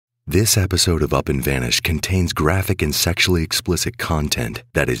This episode of Up and Vanish contains graphic and sexually explicit content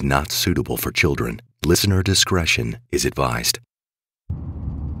that is not suitable for children. Listener discretion is advised.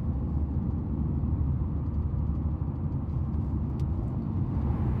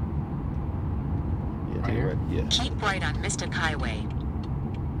 Yeah. Keep right on Mystic Highway.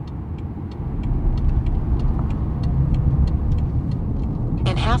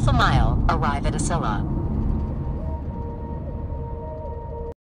 In half a mile, arrive at Asilla.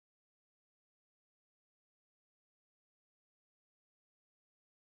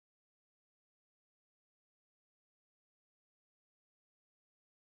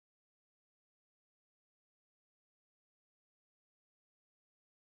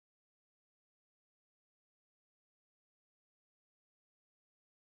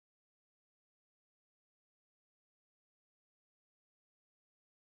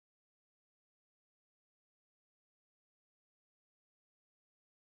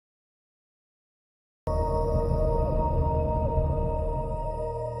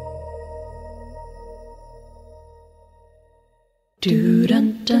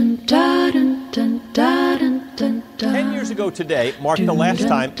 Dun, dun, dun, dun, dun, dun, 10 years ago today marked the last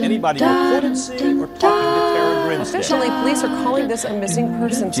time anybody reported seeing or talking to Tara Grinstead. Officially, police are calling this a missing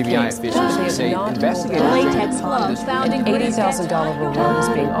persons GBI case. officials say investigators Latex gloves found in $80,000 reward is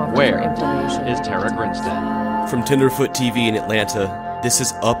being offered Where for information. is Tara Grinstead? From Tenderfoot TV in Atlanta, this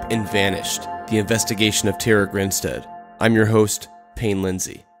is Up and Vanished, the investigation of Tara Grinstead. I'm your host, Payne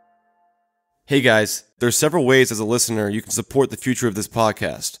Lindsay. Hey guys, there's several ways as a listener you can support the future of this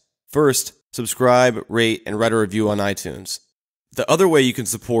podcast. First, subscribe, rate, and write a review on iTunes. The other way you can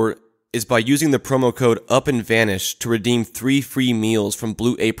support is by using the promo code UPANDVANISH to redeem 3 free meals from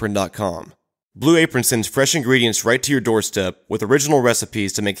BlueApron.com. Blue Apron sends fresh ingredients right to your doorstep with original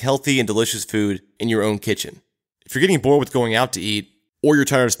recipes to make healthy and delicious food in your own kitchen. If you're getting bored with going out to eat, or you're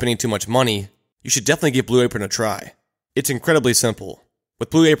tired of spending too much money, you should definitely give Blue Apron a try. It's incredibly simple. With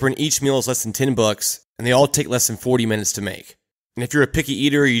Blue Apron, each meal is less than $10, and they all take less than 40 minutes to make. And if you're a picky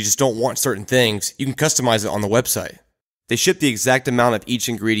eater or you just don't want certain things, you can customize it on the website. They ship the exact amount of each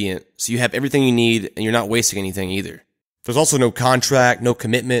ingredient, so you have everything you need and you're not wasting anything either. There's also no contract, no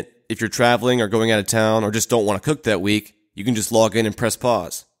commitment. If you're traveling or going out of town or just don't want to cook that week, you can just log in and press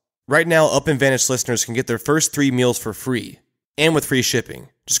pause. Right now, Up and Vanish listeners can get their first 3 meals for free, and with free shipping.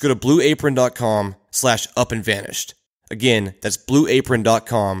 Just go to blueapron.com/upandvanished. Again, that's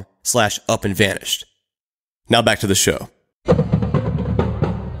blueapron.com/upandvanished. Now back to the show.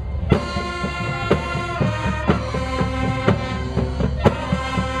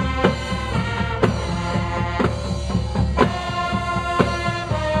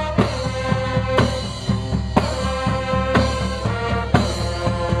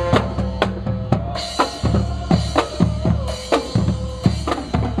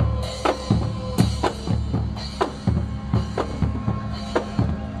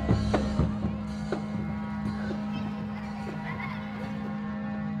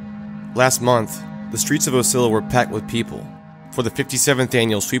 Last month, the streets of Osceola were packed with people for the 57th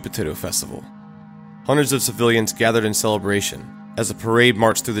annual Sweet Potato Festival. Hundreds of civilians gathered in celebration as a parade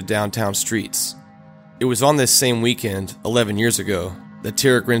marched through the downtown streets. It was on this same weekend, 11 years ago, that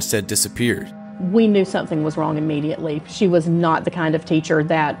Tara Grinstead disappeared. We knew something was wrong immediately. She was not the kind of teacher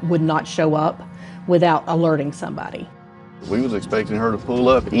that would not show up without alerting somebody. We was expecting her to pull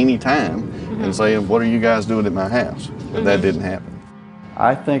up any time and say, "What are you guys doing at my house?" But that didn't happen.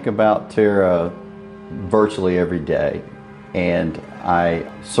 I think about Tara virtually every day, and I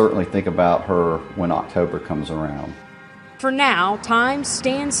certainly think about her when October comes around. For now, time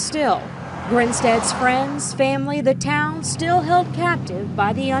stands still. Grinstead's friends, family, the town still held captive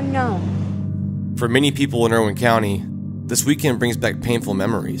by the unknown. For many people in Irwin County, this weekend brings back painful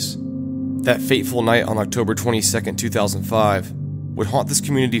memories. That fateful night on October 22nd, 2005, would haunt this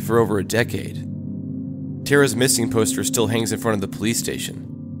community for over a decade. Tara's missing poster still hangs in front of the police station.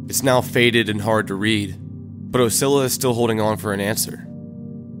 It's now faded and hard to read, but Osceola is still holding on for an answer.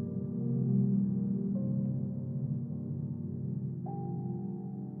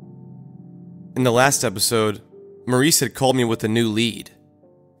 In the last episode, Maurice had called me with a new lead.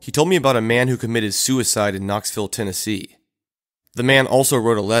 He told me about a man who committed suicide in Knoxville, Tennessee. The man also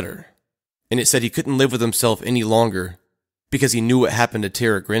wrote a letter, and it said he couldn't live with himself any longer because he knew what happened to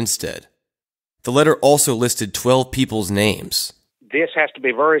Tara Grinstead. The letter also listed 12 people's names. This has to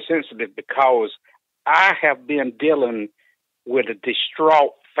be very sensitive because I have been dealing with a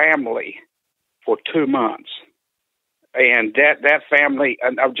distraught family for 2 months. And that family,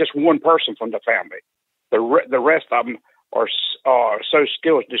 and just one person from the family, the rest of them are so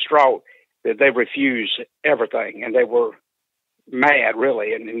still distraught that they refuse everything. And they were mad,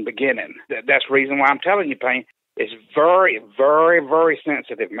 really, in the beginning. That's the reason why I'm telling you, Payne. It's very, very, very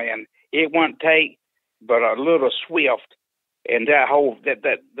sensitive, man. It won't take but a little swift, and that whole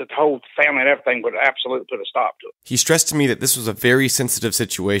family and everything would absolutely put a stop to it. He stressed to me that this was a very sensitive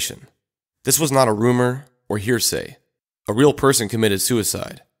situation. This was not a rumor or hearsay. A real person committed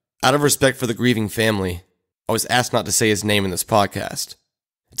suicide. Out of respect for the grieving family, I was asked not to say his name in this podcast.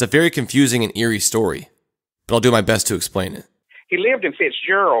 It's a very confusing and eerie story, but I'll do my best to explain it. He lived in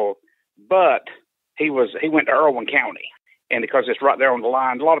Fitzgerald, but he went to Irwin County, and because it's right there on the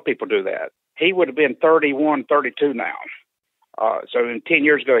line, a lot of people do that. He would have been 31, 32 now. So in 10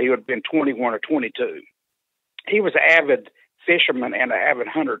 years ago, he would have been 21 or 22. He was an avid fisherman and an avid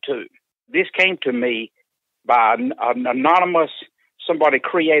hunter, too. This came to me by an anonymous, somebody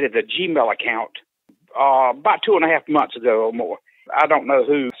created a Gmail account about 2.5 months ago or more. I don't know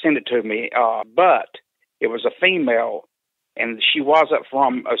who sent it to me, but it was a female, and she wasn't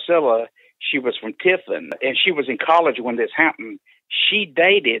from Ocilla. She was from Tiffin, and she was in college when this happened. She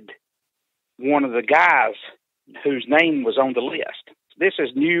dated one of the guys whose name was on the list. This is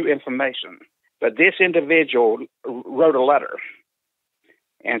new information, but this individual wrote a letter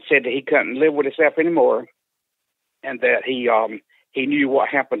and said that he couldn't live with himself anymore, and that he knew what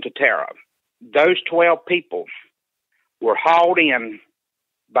happened to Tara. Those 12 people were hauled in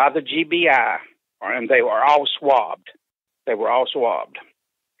by the GBI, and they were all swabbed. They were all swabbed.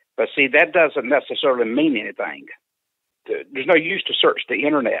 But see, that doesn't necessarily mean anything. There's no use to search the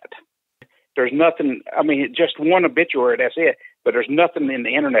internet. There's nothing, just one obituary, that's it, but there's nothing in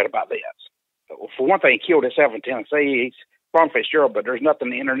the internet about this. For one thing, he killed himself in Tennessee. He's from Fitzgerald, but there's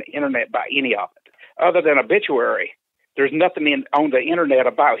nothing in the internet about any of it. Other than obituary, there's nothing on the internet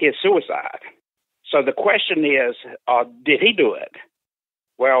about his suicide. So the question is, did he do it?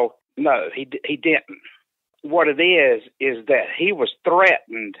 Well, no, he didn't. What it is that he was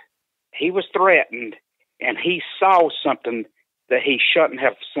threatened. He was threatened, and he saw something that he shouldn't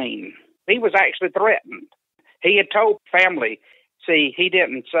have seen. He was actually threatened. He had told family, see, he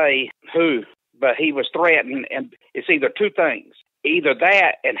didn't say who, but he was threatened, and it's either two things. Either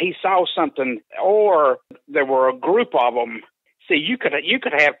that, and he saw something, or there were a group of them. See, you could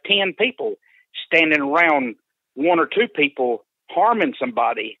have 10 people standing around one or two people harming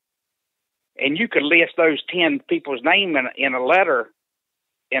somebody, and you could list those 10 people's name in a letter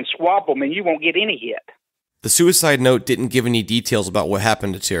and swap them, and you won't get any hit. The suicide note didn't give any details about what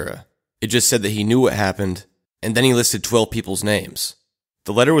happened to Tara. It just said that he knew what happened, and then he listed 12 people's names.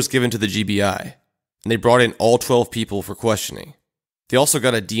 The letter was given to the GBI, and they brought in all 12 people for questioning. They also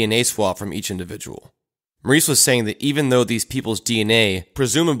got a DNA swab from each individual. Maurice was saying that even though these people's DNA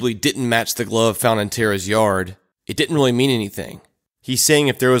presumably didn't match the glove found in Tara's yard, it didn't really mean anything. He's saying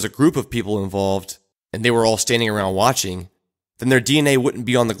if there was a group of people involved, and they were all standing around watching, then their DNA wouldn't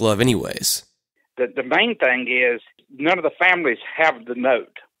be on the glove anyways. The main thing is none of the families have the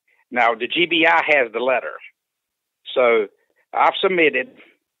note. Now, the GBI has the letter. So I've submitted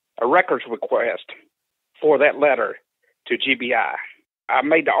a records request for that letter to GBI. I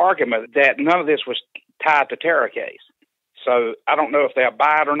made the argument that none of this was tied to Tara case. So I don't know if they'll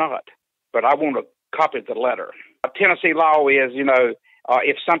buy it or not, but I want a copy of the letter. Tennessee law is,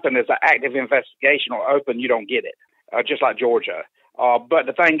 if something is an active investigation or open, you don't get it, just like Georgia. But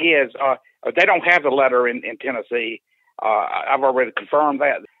the thing is, they don't have the letter in Tennessee. I've already confirmed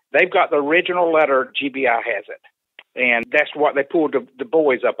that. They've got the original letter, GBI has it. And that's what they pulled the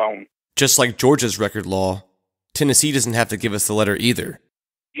boys up on. Just like Georgia's record law, Tennessee doesn't have to give us the letter either.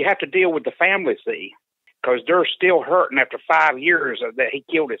 You have to deal with the family, see, because they're still hurting after 5 years that he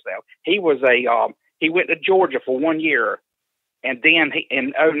killed himself. He was he went to Georgia for 1 year, and then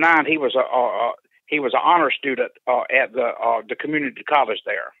in 2009 he was an honor student at the community college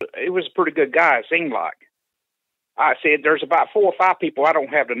there. He was a pretty good guy, it seemed like. I said there's about 4 or 5 people I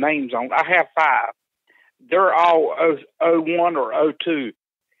don't have the names on. I have 5. They're all 01 or 02.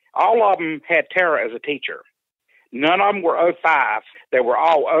 All of them had Tara as a teacher. None of them were 05. They were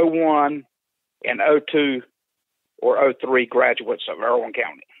all 01 and 02 or 03 graduates of Irwin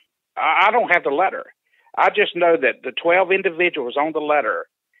County. I don't have the letter. I just know that the 12 individuals on the letter,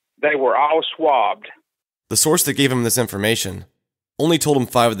 they were all swabbed. The source that gave him this information only told him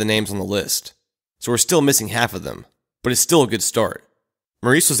 5 of the names on the list, so we're still missing half of them, but it's still a good start.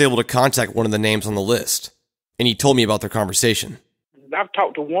 Maurice was able to contact one of the names on the list, and he told me about their conversation. I've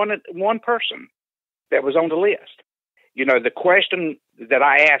talked to one person that was on the list. The question that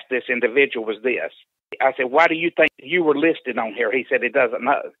I asked this individual was this. I said, why do you think you were listed on here? He said he doesn't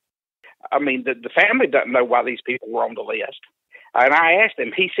know. The family doesn't know why these people were on the list. And I asked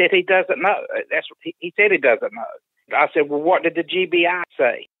him, he said he doesn't know. He said he doesn't know. I said, well, what did the GBI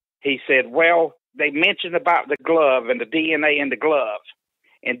say? He said, well, they mentioned about the glove and the DNA in the glove.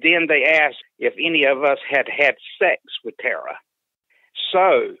 And then they asked if any of us had had sex with Tara.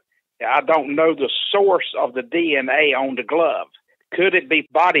 So I don't know the source of the DNA on the glove. Could it be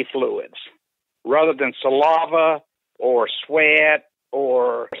body fluids rather than saliva or sweat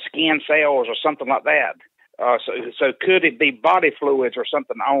or skin cells or something like that? So could it be body fluids or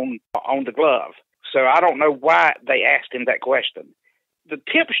something on the glove? So I don't know why they asked him that question. The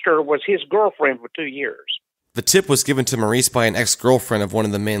tipster was his girlfriend for 2 years. The tip was given to Maurice by an ex-girlfriend of one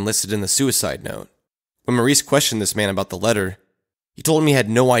of the men listed in the suicide note. When Maurice questioned this man about the letter, he told him he had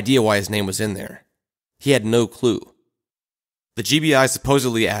no idea why his name was in there. He had no clue. The GBI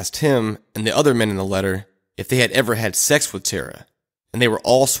supposedly asked him and the other men in the letter if they had ever had sex with Tara, and they were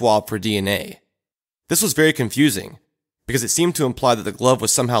all swabbed for DNA. This was very confusing, because it seemed to imply that the glove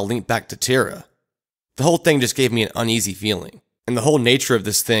was somehow linked back to Tara. The whole thing just gave me an uneasy feeling, and the whole nature of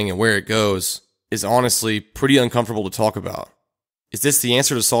this thing and where it goes is honestly pretty uncomfortable to talk about. Is this the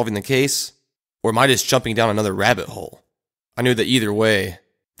answer to solving the case? Or am I just jumping down another rabbit hole? I knew that either way,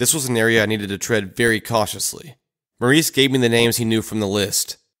 this was an area I needed to tread very cautiously. Maurice gave me the names he knew from the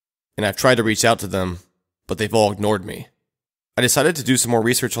list, and I've tried to reach out to them, but they've all ignored me. I decided to do some more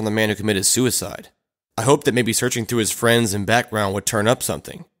research on the man who committed suicide. I hoped that maybe searching through his friends and background would turn up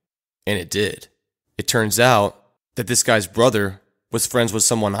something. And it did. It turns out that this guy's brother was friends with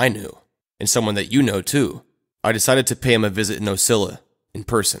someone I knew, and someone that you know too. I decided to pay him a visit in Ocilla, in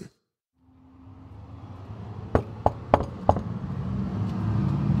person.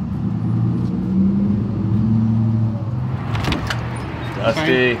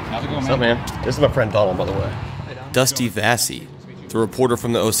 Dusty. How's it going, man? What's up, man? This is my friend Donald, by the way. Dusty Vassy, the reporter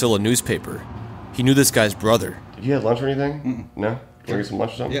from the Ocilla newspaper. He knew this guy's brother. Did you have lunch or anything? No? Want to get some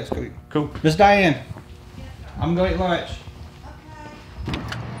lunch or something? Yes, cool. Cool. Miss Diane, I'm going to eat lunch.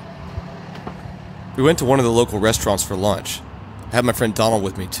 We went to one of the local restaurants for lunch. I had my friend Donald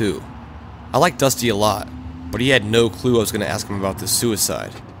with me too. I liked Dusty a lot, but he had no clue I was going to ask him about this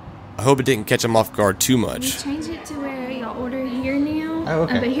suicide. I hope it didn't catch him off guard too much. We changed it to where y'all order here now. Oh,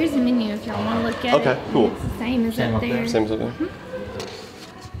 okay. But here's the menu if y'all want to look at it. Okay, cool. It's the same as up there. Same as up there.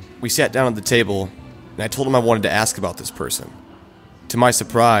 We sat down at the table, and I told him I wanted to ask about this person. To my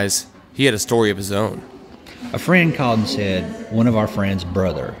surprise, he had a story of his own. A friend called and said one of our friend's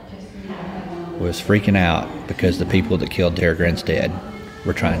brother was freaking out because the people that killed Tara Grinstead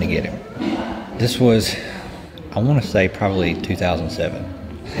were trying to get him. This was, I want to say, probably 2007.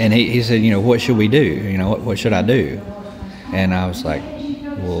 And he said, what should we do? What should I do? And I was like,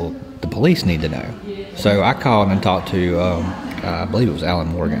 well, the police need to know. So I called and talked to, I believe it was Alan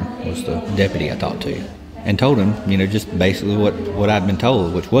Morgan, was the deputy I talked to, and told him, just basically what I'd been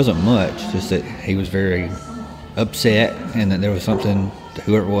told, which wasn't much, just that he was very upset and that there was something,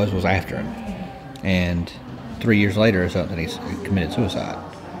 whoever it was after him. And 3 years later or something, he committed suicide.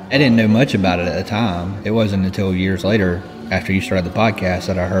 I didn't know much about it at the time. It wasn't until years later, after you started the podcast,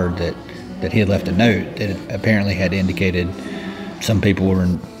 that I heard that he had left a note that apparently had indicated some people were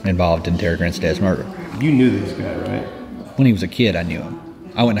involved in Tara Grinstead's murder. You knew this guy, right? When he was a kid, I knew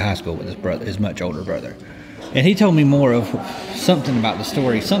him. I went to high school with his brother, his much older brother. And he told me more of something about the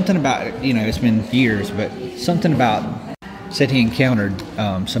story, something about, it's been years, but something about, said he encountered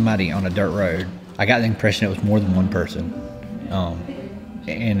somebody on a dirt road. I got the impression it was more than one person.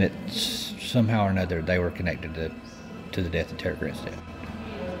 And that somehow or another they were connected to the death of Tara Grinstead.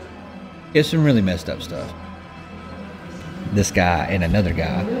 It's some really messed up stuff. This guy and another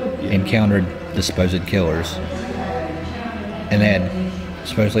guy encountered the supposed killers, and they had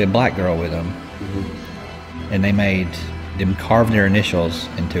supposedly a black girl with them, and they made them carve their initials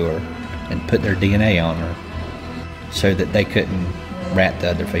into her and put their DNA on her so that they couldn't rat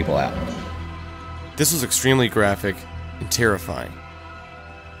the other people out. This was extremely graphic and terrifying.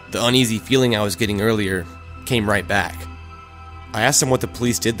 The uneasy feeling I was getting earlier came right back. I asked him what the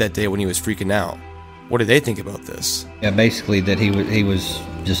police did that day when he was freaking out. What did they think about this? Yeah, basically that he was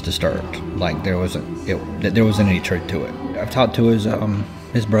just disturbed. Like there wasn't any truth to it. I've talked to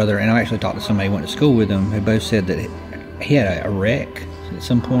his brother, and I actually talked to somebody who went to school with him, who both said that he had a wreck at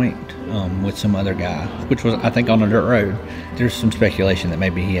some point with some other guy, which was, I think, on a dirt road. There's some speculation that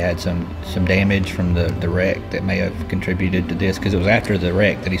maybe he had some damage from the wreck that may have contributed to this, because it was after the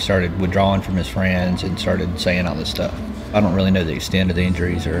wreck that he started withdrawing from his friends and started saying all this stuff. I don't really know the extent of the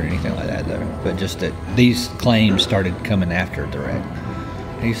injuries or anything like that, though, but just that these claims started coming after the wreck.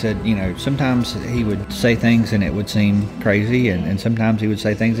 He said, sometimes he would say things and it would seem crazy, and sometimes he would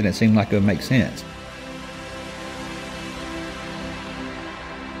say things and it seemed like it would make sense.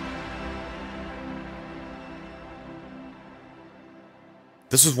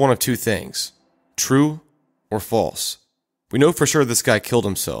 This was one of two things: true or false. We know for sure this guy killed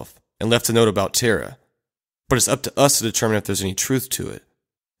himself and left a note about Tara, but it's up to us to determine if there's any truth to it.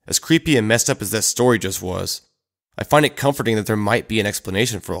 As creepy and messed up as that story just was, I find it comforting that there might be an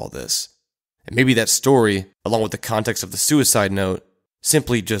explanation for all this. And maybe that story, along with the context of the suicide note,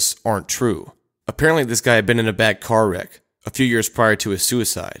 simply just aren't true. Apparently this guy had been in a bad car wreck a few years prior to his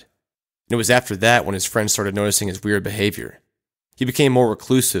suicide. And it was after that when his friends started noticing his weird behavior. He became more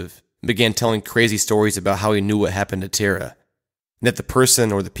reclusive and began telling crazy stories about how he knew what happened to Tara, and that the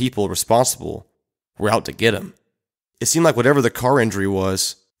person or the people responsible were out to get him. It seemed like whatever the car injury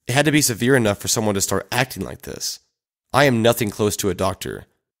was, it had to be severe enough for someone to start acting like this. I am nothing close to a doctor,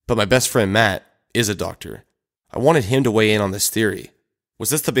 but my best friend Matt is a doctor. I wanted him to weigh in on this theory.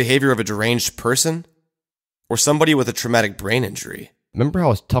 Was this the behavior of a deranged person? Or somebody with a traumatic brain injury? Remember how I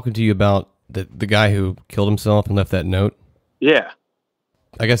was talking to you about the guy who killed himself and left that note? Yeah.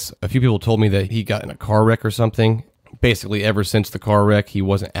 I guess a few people told me that he got in a car wreck or something. Basically, ever since the car wreck, he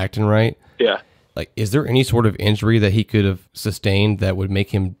wasn't acting right. Yeah. Like, is there any sort of injury that he could have sustained that would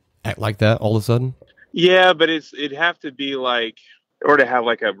make him act like that all of a sudden? Yeah, but it'd have to be like, or to have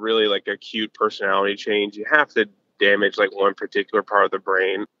like a really like acute personality change, you have to damage like one particular part of the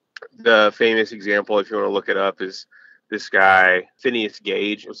brain. The famous example, if you want to look it up, is this guy, Phineas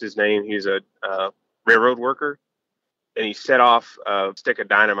Gage was his name. He was a railroad worker. And he set off a stick of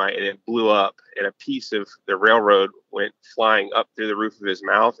dynamite and it blew up, and a piece of the railroad went flying up through the roof of his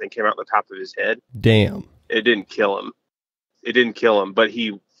mouth and came out the top of his head. Damn. It didn't kill him. It didn't kill him, but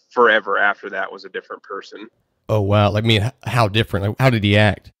he forever after that was a different person. Oh, wow. I mean, how different? Like, how did he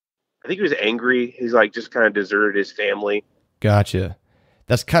act? I think he was angry. He's like just kind of deserted his family. Gotcha.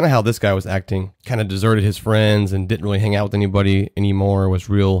 That's kind of how this guy was acting. Kind of deserted his friends and didn't really hang out with anybody anymore. Was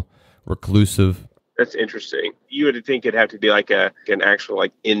real reclusive. That's interesting. You would think it'd have to be like an actual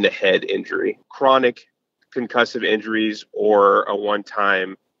like in the head injury, chronic concussive injuries, or a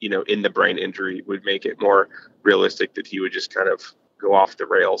one-time, in the brain injury would make it more realistic that he would just kind of go off the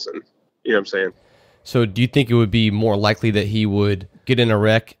rails. And you know what I'm saying? So do you think it would be more likely that he would get in a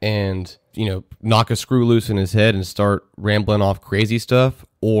wreck and, knock a screw loose in his head and start rambling off crazy stuff,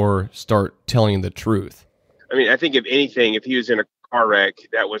 or start telling the truth? I mean, I think if anything, if he was in a car wreck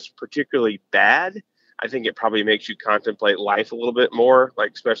that was particularly bad, I think it probably makes you contemplate life a little bit more,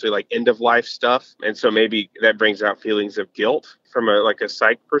 like especially like end of life stuff. And so maybe that brings out feelings of guilt from a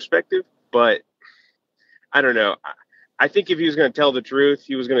psych perspective. But I don't know. I think if he was going to tell the truth,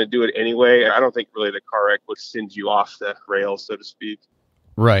 he was going to do it anyway. I don't think really the car wreck would send you off the rails, so to speak.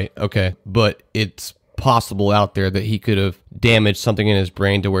 Right. Okay. But it's possible out there that he could have damaged something in his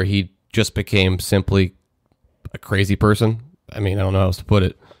brain to where he just became simply a crazy person. I mean, I don't know how else to put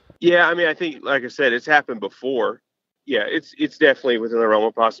it. Yeah, I mean, I think, like I said, it's happened before. Yeah, it's definitely within the realm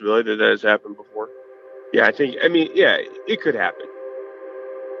of possibility that has happened before. Yeah, it could happen.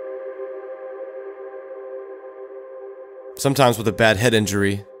 Sometimes with a bad head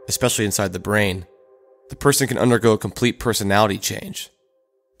injury, especially inside the brain, the person can undergo a complete personality change.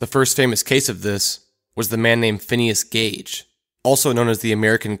 The first famous case of this was the man named Phineas Gage, also known as the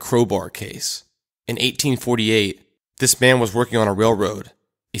American Crowbar case. In 1848, this man was working on a railroad.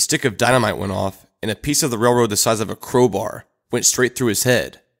 A stick of dynamite went off, and a piece of the railroad the size of a crowbar went straight through his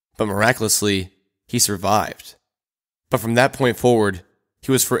head, but miraculously, he survived. But from that point forward, he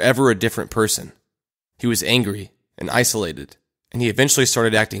was forever a different person. He was angry and isolated, and he eventually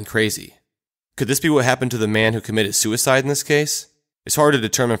started acting crazy. Could this be what happened to the man who committed suicide in this case? It's hard to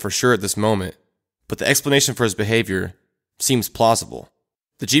determine for sure at this moment, but the explanation for his behavior seems plausible.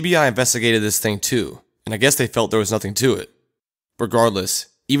 The GBI investigated this thing too, and I guess they felt there was nothing to it. Regardless,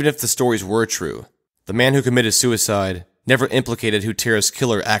 even if the stories were true, the man who committed suicide never implicated who Tara's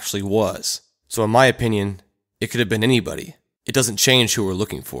killer actually was. So in my opinion, it could have been anybody. It doesn't change who we're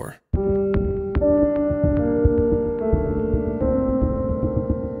looking for.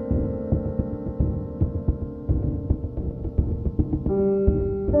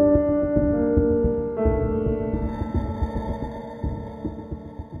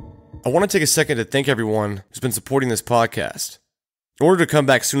 I want to take a second to thank everyone who's been supporting this podcast. In order to come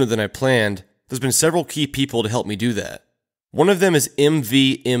back sooner than I planned, there's been several key people to help me do that. One of them is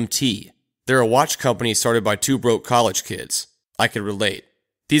MVMT. They're a watch company started by two broke college kids. I could relate.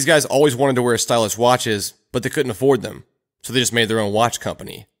 These guys always wanted to wear stylish watches, but they couldn't afford them, so they just made their own watch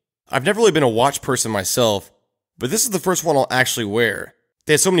company. I've never really been a watch person myself, but this is the first one I'll actually wear.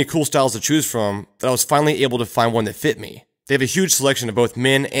 They had so many cool styles to choose from that I was finally able to find one that fit me. They have a huge selection of both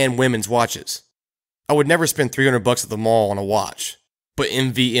men and women's watches. I would never spend $300 at the mall on a watch, but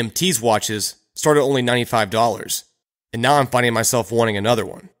MVMT's watches start at only $95. and now I'm finding myself wanting another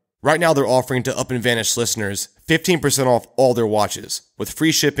one. Right now they're offering to Up and Vanish listeners 15% off all their watches, with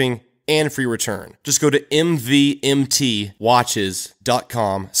free shipping and free return. Just go to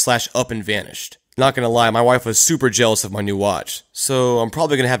mvmtwatches.com/upandvanished. Not gonna lie, my wife was super jealous of my new watch, so I'm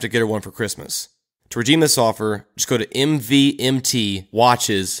probably gonna have to get her one for Christmas. To redeem this offer, just go to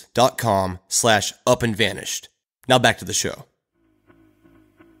mvmtwatches.com/upandvanished. Now back to the show.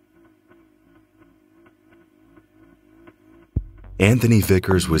 Anthony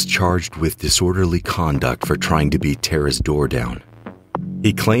Vickers was charged with disorderly conduct for trying to beat Tara's door down.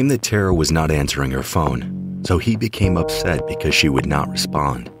 He claimed that Tara was not answering her phone, so he became upset because she would not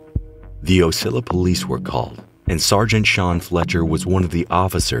respond. The Ocilla police were called, and Sergeant Sean Fletcher was one of the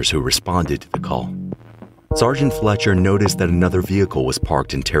officers who responded to the call. Sergeant Fletcher noticed that another vehicle was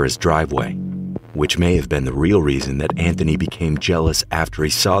parked in Tara's driveway, which may have been the real reason that Anthony became jealous after he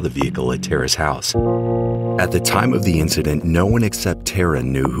saw the vehicle at Tara's house. At the time of the incident, no one except Tara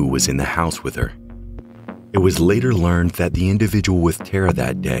knew who was in the house with her. It was later learned that the individual with Tara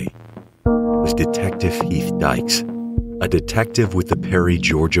that day was Detective Heath Dykes, a detective with the Perry,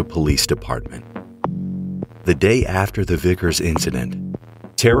 Georgia Police Department. The day after the Vickers incident,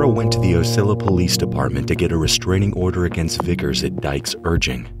 Tara went to the Ocilla Police Department to get a restraining order against Vickers at Dykes'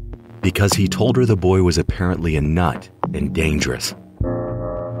 urging, because he told her the boy was apparently a nut and dangerous.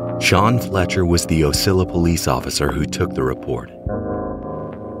 Sean Fletcher was the Ocilla police officer who took the report.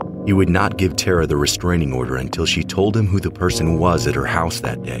 He would not give Tara the restraining order until she told him who the person was at her house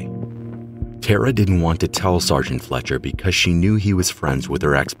that day. Tara didn't want to tell Sergeant Fletcher because she knew he was friends with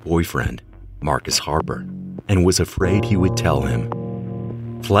her ex-boyfriend, Marcus Harper, and was afraid he would tell him.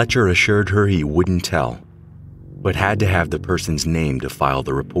 Fletcher assured her he wouldn't tell, but had to have the person's name to file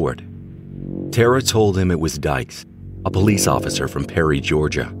the report. Tara told him it was Dykes, a police officer from Perry,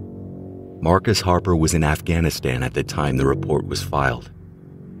 Georgia. Marcus Harper was in Afghanistan at the time the report was filed.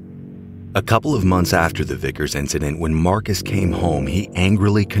 A couple of months after the Vickers incident, when Marcus came home, he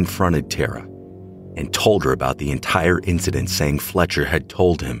angrily confronted Tara and told her about the entire incident, saying Fletcher had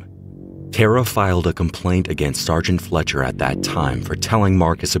told him. Tara filed a complaint against Sergeant Fletcher at that time for telling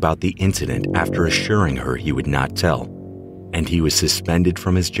Marcus about the incident after assuring her he would not tell, and he was suspended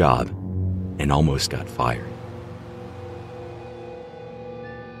from his job and almost got fired.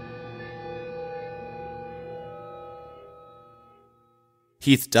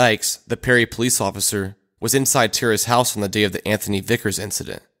 Heath Dykes, the Perry police officer, was inside Tara's house on the day of the Anthony Vickers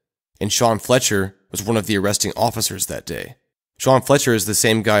incident, and Sean Fletcher was one of the arresting officers that day. Sean Fletcher is the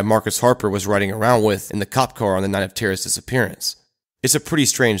same guy Marcus Harper was riding around with in the cop car on the night of Tara's disappearance. It's a pretty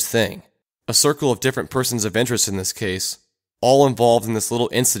strange thing. A circle of different persons of interest in this case, all involved in this little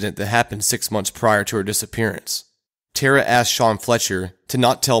incident that happened 6 months prior to her disappearance. Tara asked Sean Fletcher to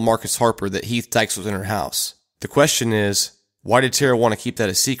not tell Marcus Harper that Heath Dykes was in her house. The question is, why did Tara want to keep that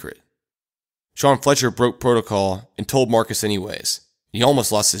a secret? Sean Fletcher broke protocol and told Marcus anyways. He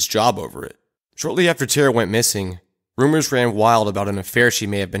almost lost his job over it. Shortly after Tara went missing, rumors ran wild about an affair she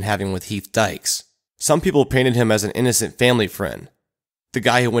may have been having with Heath Dykes. Some people painted him as an innocent family friend, the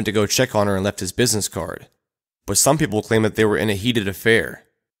guy who went to go check on her and left his business card. But some people claim that they were in a heated affair,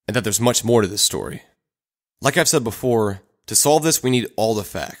 and that there's much more to this story. Like I've said before, to solve this we need all the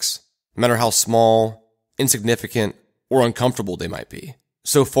facts, no matter how small, insignificant, or uncomfortable they might be.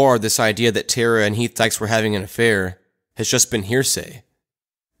 So far, this idea that Tara and Heath Dykes were having an affair has just been hearsay.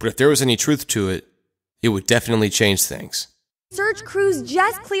 But if there was any truth to it, it would definitely change things. Search crews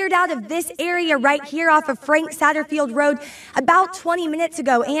just cleared out of this area right here off of Frank Satterfield Road about 20 minutes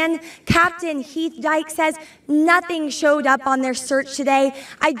ago, and Captain Heath Dykes says nothing showed up on their search today.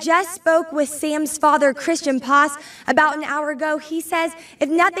 I just spoke with Sam's father, Christian Poss, about an hour ago. He says if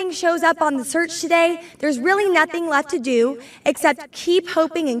nothing shows up on the search today, there's really nothing left to do except keep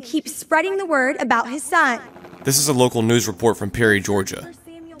hoping and keep spreading the word about his son. This is a local news report from Perry, Georgia.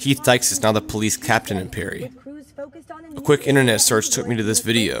 Heath Dykes is now the police captain in Perry. A quick internet search took me to this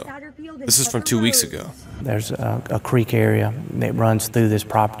video. This is from 2 weeks ago. There's a creek area that runs through this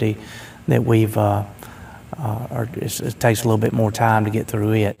property that it takes a little bit more time to get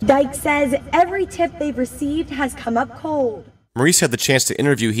through it. Dykes says every tip they've received has come up cold. Maurice had the chance to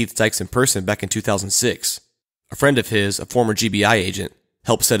interview Heath Dykes in person back in 2006. A friend of his, a former GBI agent,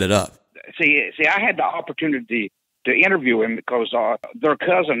 helped set it up. See, I had the opportunity to interview him because their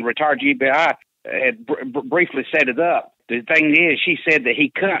cousin, retired GBI, had briefly set it up. The thing is, she said that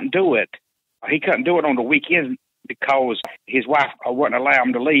he couldn't do it. He couldn't do it on the weekends because his wife wouldn't allow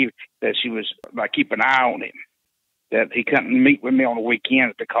him to leave, that she was like keep an eye on him. That he couldn't meet with me on the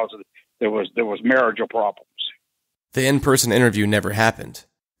weekends because there was marital problems. The in-person interview never happened.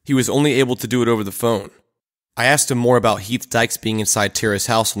 He was only able to do it over the phone. I asked him more about Heath Dykes being inside Tara's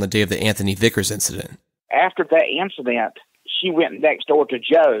house on the day of the Anthony Vickers incident. After that incident, she went next door to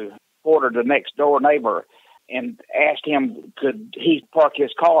Joe Porter, the next door neighbor, and asked him could he park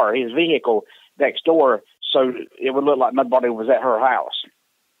his car, his vehicle, next door so it would look like nobody was at her house.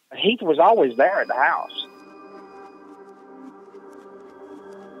 Heath was always there at the house.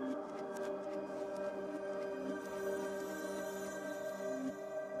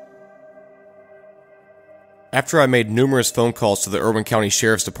 After I made numerous phone calls to the Irwin County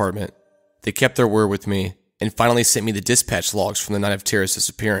Sheriff's Department, they kept their word with me and finally sent me the dispatch logs from the night of Tara's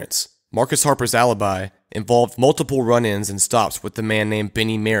disappearance. Marcus Harper's alibi involved multiple run-ins and stops with the man named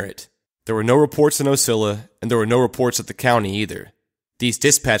Benny Merritt. There were no reports in Ocilla, and there were no reports at the county either. These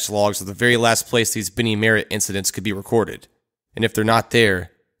dispatch logs are the very last place these Benny Merritt incidents could be recorded, and if they're not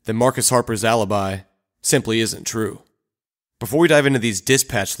there, then Marcus Harper's alibi simply isn't true. Before we dive into these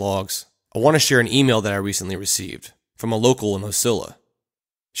dispatch logs, I want to share an email that I recently received from a local in Ocilla.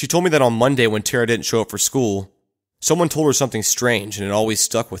 She told me that on Monday when Tara didn't show up for school, someone told her something strange and it always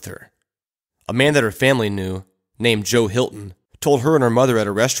stuck with her. A man that her family knew, named Joe Hilton, told her and her mother at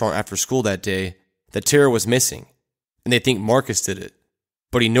a restaurant after school that day that Tara was missing, and they think Marcus did it,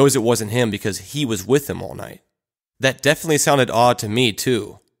 but he knows it wasn't him because he was with him all night. That definitely sounded odd to me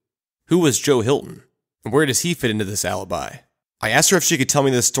too. Who was Joe Hilton, and where does he fit into this alibi? I asked her if she could tell me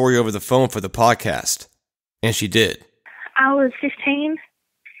this story over the phone for the podcast, and she did. I was 15,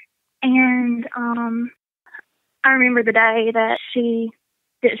 and I remember the day that she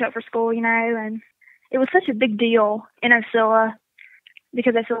didn't show up for school, and it was such a big deal in Ocilla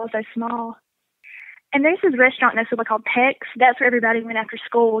because Ocilla is so small. And there's this restaurant in Ocilla called Peck's. That's where everybody went after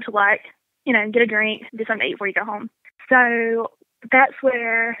school to, get a drink, do something to eat before you go home. So that's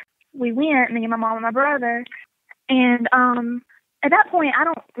where we went, me and my mom and my brother. And at that point, I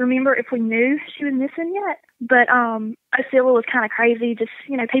don't remember if we knew she was missing yet, but Ocilla was kind of crazy, just,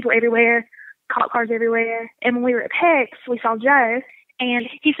 people everywhere, cop cars everywhere. And when we were at Peck's, we saw Joe, and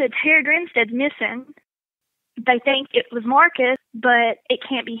he said, Tara Grinstead's missing. They think it was Marcus, but it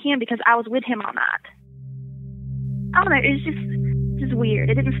can't be him because I was with him all night. I don't know, it was just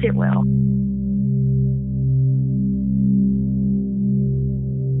weird. It didn't sit well.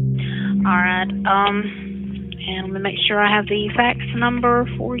 All right, and let me make sure I have the fax number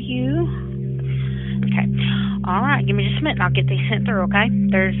for you. Okay. All right, give me just a minute and I'll get these sent through, okay?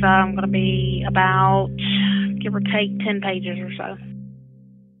 There's going to be about, give or take, 10 pages or so.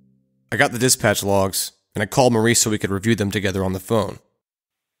 I got the dispatch logs, and I called Maurice so we could review them together on the phone.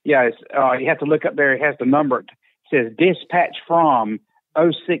 Yeah, you have to look up there. It has the number. It says dispatch from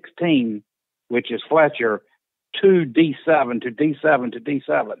 016, which is Fletcher, to D7, to D7, to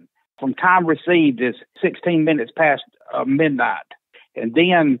D7. From time received is 16 minutes past midnight. And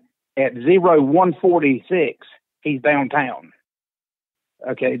then at 0146, he's downtown.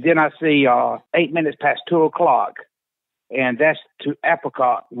 Okay, then I see 8 minutes past 2 o'clock. And that's to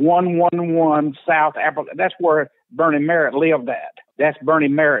Apricot, 111 South Apricot. That's where Bernie Merritt lived at. That's Bernie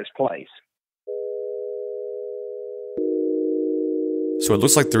Merritt's place. So it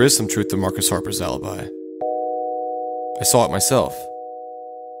looks like there is some truth to Marcus Harper's alibi. I saw it myself.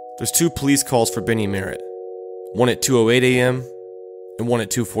 There's 2 police calls for Benny Merritt, one at 2:08 a.m. and one at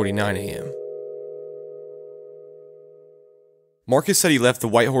 2:49 a.m. Marcus said he left the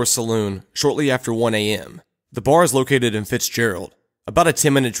White Horse Saloon shortly after 1 a.m. The bar is located in Fitzgerald, about a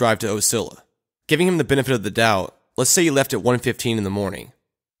 10-minute drive to Ocilla. Giving him the benefit of the doubt, let's say he left at 1:15 in the morning.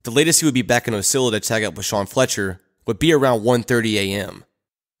 The latest he would be back in Ocilla to tag up with Sean Fletcher would be around 1:30 a.m.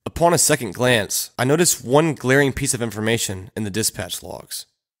 Upon a second glance, I noticed one glaring piece of information in the dispatch logs.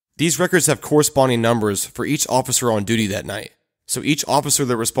 These records have corresponding numbers for each officer on duty that night, so each officer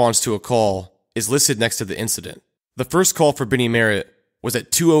that responds to a call is listed next to the incident. The first call for Benny Merritt was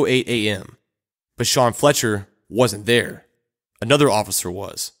at 2:08 a.m., but Sean Fletcher wasn't there. Another officer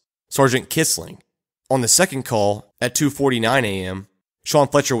was, Sergeant Kissling. On the second call, at 2:49 a.m., Sean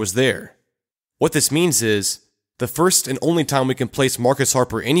Fletcher was there. What this means is, the first and only time we can place Marcus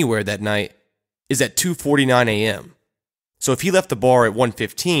Harper anywhere that night is at 2:49 a.m. So if he left the bar at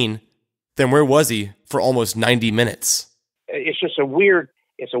 1:15, then where was he for almost 90 minutes? It's just a weird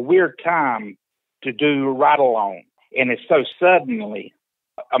time to do right along. And it's so suddenly.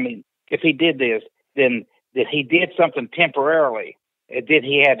 I mean, if he did this, then that he did something temporarily. And then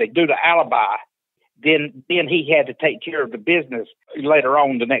he had to do the alibi. Then he had to take care of the business later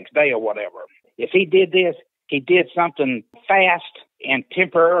on the next day or whatever. If he did this, he did something fast and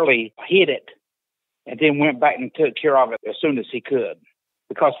temporarily hid it, and then went back and took care of it as soon as he could.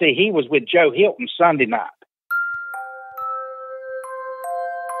 Because, see, he was with Joe Hilton Sunday night.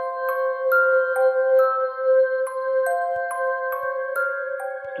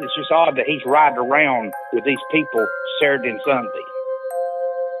 it's just odd that he's riding around with these people Saturday and Sunday.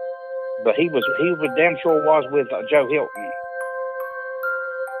 But he was damn sure was with Joe Hilton.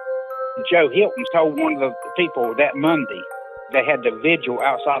 Joe Hilton told one of the people that Monday they had the vigil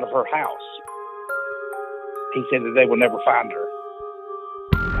outside of her house. He said that they will never find her.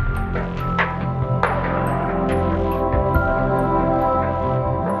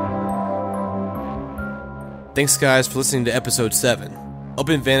 Thanks, guys, for listening to episode 7. Up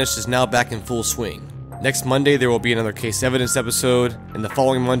and Vanished is now back in full swing. Next Monday, there will be another case evidence episode, and the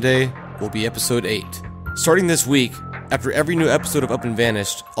following Monday will be episode 8. Starting this week, after every new episode of Up and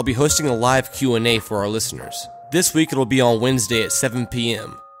Vanished, I'll be hosting a live Q&A for our listeners. This week, it'll be on Wednesday at 7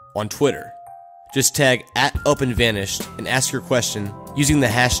 p.m. on Twitter. Just tag @UpAndVanished and ask your question using the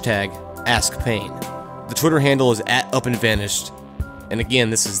hashtag AskPain. The Twitter handle is @UpAndVanished, and again,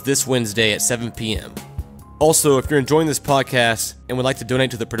 this is this Wednesday at 7 p.m. Also, if you're enjoying this podcast and would like to donate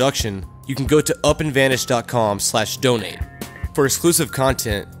to the production, you can go to upandvanish.com/donate. For exclusive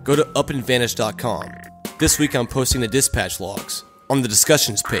content, go to upandvanish.com. This week I'm posting the dispatch logs on the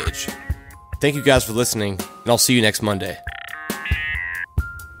discussions page. Thank you guys for listening, and I'll see you next Monday.